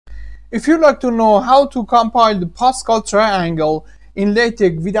If you'd like to know how to compile the Pascal triangle in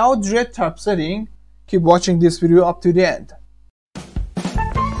LaTeX without red typesetting, keep watching this video up to the end.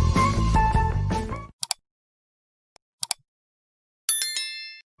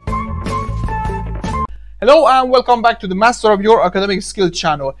 Hello and welcome back to the Master of Your Academic Skills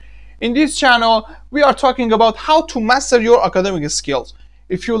channel. In this channel, we are talking about how to master your academic skills.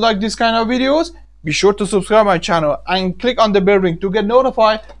 If you like this kind of videos, be sure to subscribe my channel and click on the bell ring to get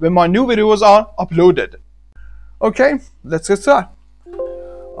notified when my new videos are uploaded. Okay, let's get started.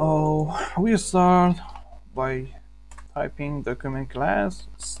 We start by typing document class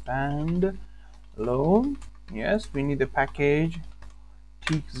stand alone. Yes, we need a package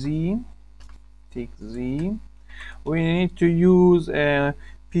tikz. We need to use a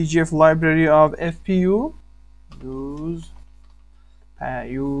PGF library of FPU. Use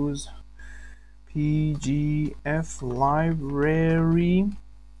PGF library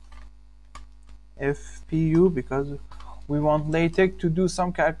FPU because we want LaTeX to do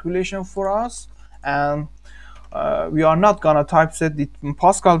some calculation for us, and we are not gonna typeset the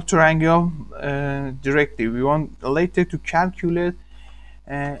Pascal triangle directly. We want LaTeX to calculate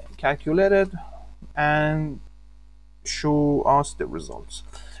it and show us the results.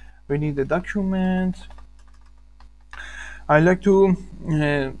 We need a document. I like to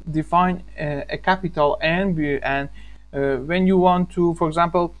define a capital N, and when you want to, for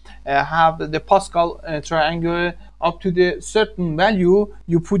example, have the Pascal triangle up to the certain value,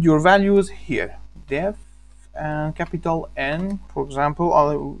 you put your values here. Def and capital N, for example,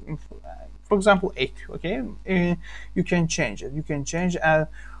 8. Okay, you can change it. You can change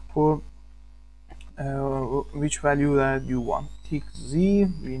for which value that you want. tikz,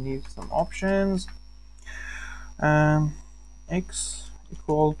 we need some options. X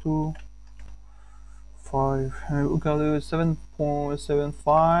equal to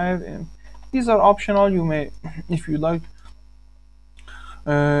 7.75, and these are optional. You may, if you like,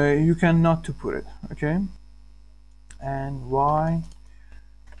 you can not to put it. Okay, and Y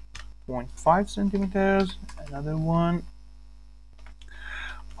 0.5 centimeters. Another one,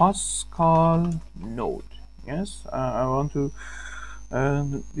 Pascal node. Yes, I want to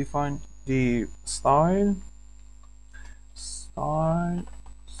define the style. I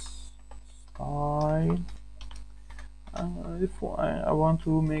want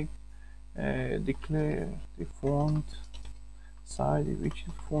to make declare the font size, which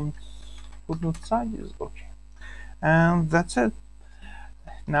is footnote size is okay, and that's it.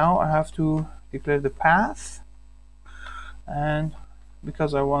 Now I have to declare the path, and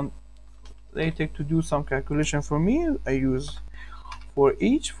because I want LaTeX to do some calculation for me, I use for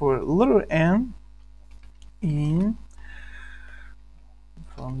little n in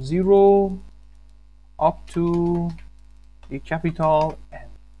from 0 up to the capital N.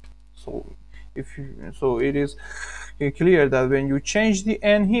 So it is clear that when you change the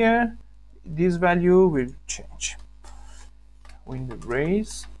n here, this value will change. We need a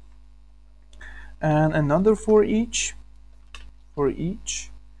brace and another for each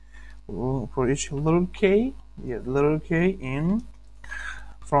little k. Yeah, little k in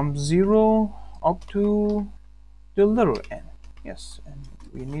from 0 up to the little n. Yes, and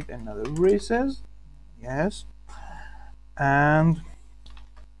we need another braces. Yes, and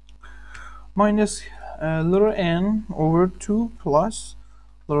minus little n over 2 plus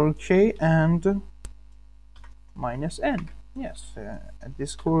little k and minus n. Yes, at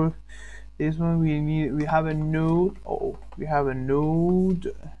this one we have a node. We have a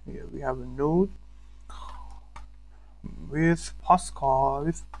node. Yeah, we have a node with Pascal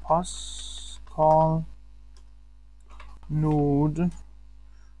node.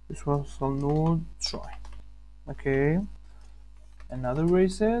 This was a node try. Okay, another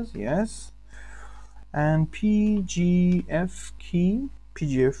braces. Yes, and pgf keys.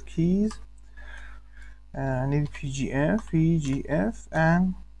 I need pgf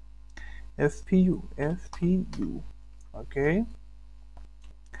and fpu. Okay,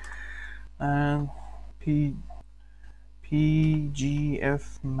 and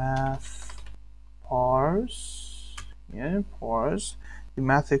pgf math parse. Yeah, parse the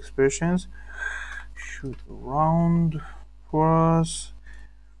math expressions should round for us.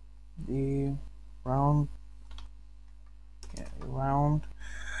 The round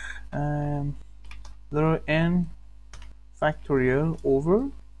little n factorial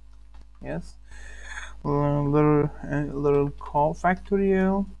over, yes, little call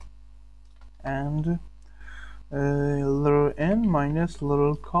factorial, and little n minus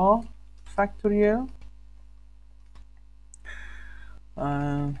little call factorial,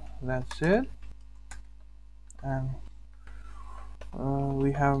 and that's it. And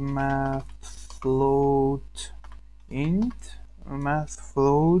We have math float int, math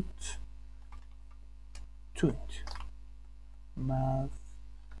float to int, math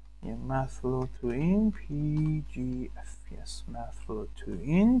float to int, pgf, yes, math float to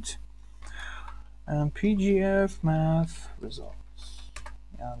int, and pgf math results,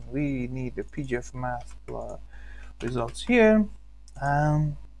 and we need the pgf math results here,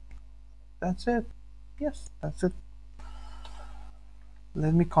 and that's it. Yes, that's it.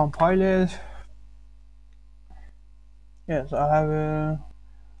 Let me compile it. Yes, I have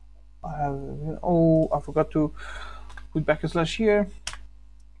oh, I forgot to put backslash here,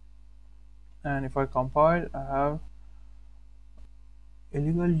 and if I compile, I have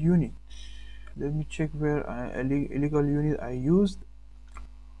illegal unit. Let me check where illegal unit I used.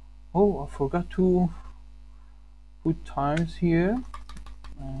 Oh, I forgot to put times here.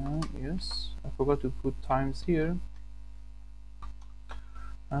 Yes, I forgot to put times here.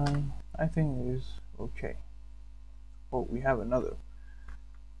 I think it is okay. Oh, we have another.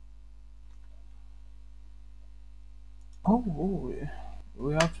 Oh,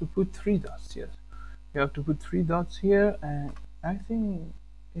 we have to put 3 dots. Yes, we have to put 3 dots here, and I think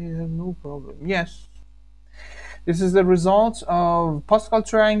it has no problem. Yes, this is the result of Pascal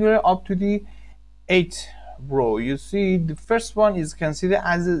triangle up to the 8th row. You see, the first one is considered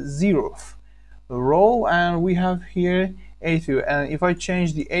as a 0th row, and we have here 8, and if I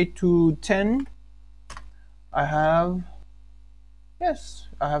change the 8 to 10, I have, yes,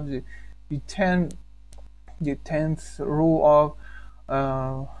 I have the 10th row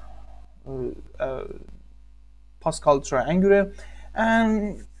of Pascal triangular.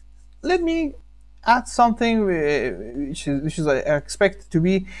 And let me add something which is I expect to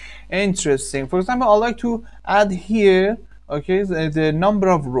be interesting. For example, I like to add here, okay, the number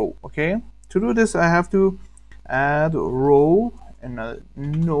of row. Okay, to do this, I have to add row and a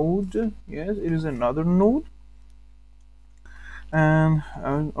node. Yes, it is another node, and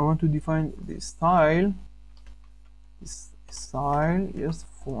I want to define the style. This style, yes,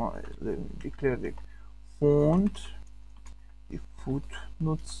 let me declare the font. The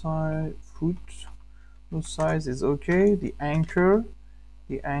footnote size is okay. The anchor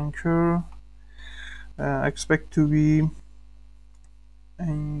I expect to be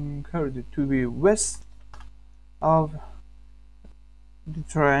anchored to be west of the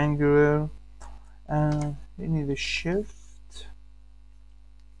triangular, and you need a shift.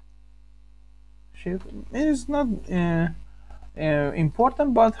 It is not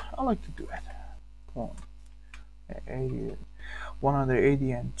important, but I like to do it.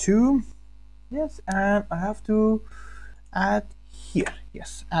 180 and 2. Yes, and I have to add here.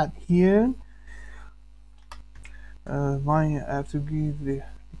 Yes, add here. I have to give the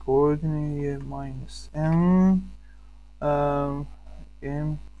coordinate here minus m m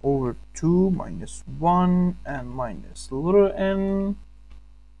over 2 minus 1 and minus little n.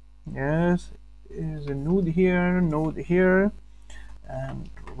 Yes, is a node here, and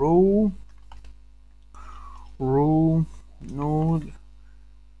row node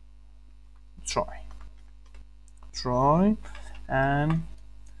try, and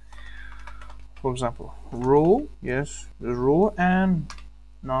for example row, yes, the row and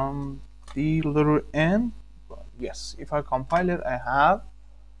the little n. Yes, if I compile it, I have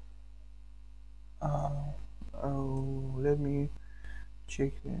let me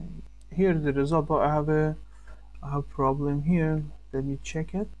check here the result, but I have a problem here. Let me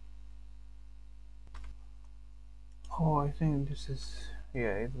check it. Oh, I think this is,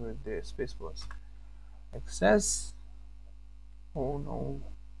 yeah, it was the space was excess. Oh no,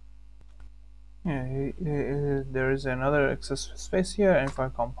 yeah, there is another excess space here, and if I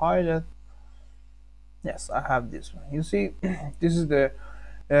compile it, yes, I have this one. You see, this is the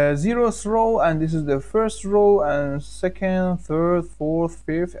 0th row, and this is the 1st row, and 2nd, 3rd, 4th,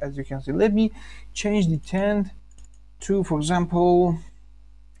 5th, as you can see. Let me change the 10th to, for example,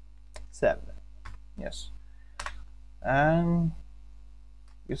 7. Yes, and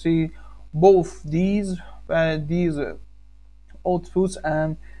you see both these outputs,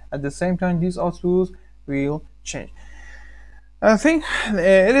 and at the same time these outputs will change. I think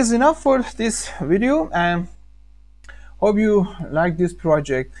it is enough for this video, and hope you like this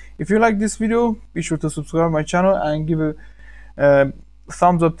project. If you like this video, be sure to subscribe my channel and give a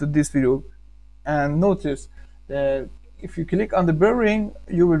thumbs up to this video. And notice that if you click on the bell ring,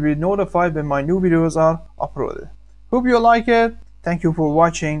 you will be notified when my new videos are uploaded. Hope you like it. Thank you for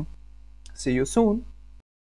watching. See you soon.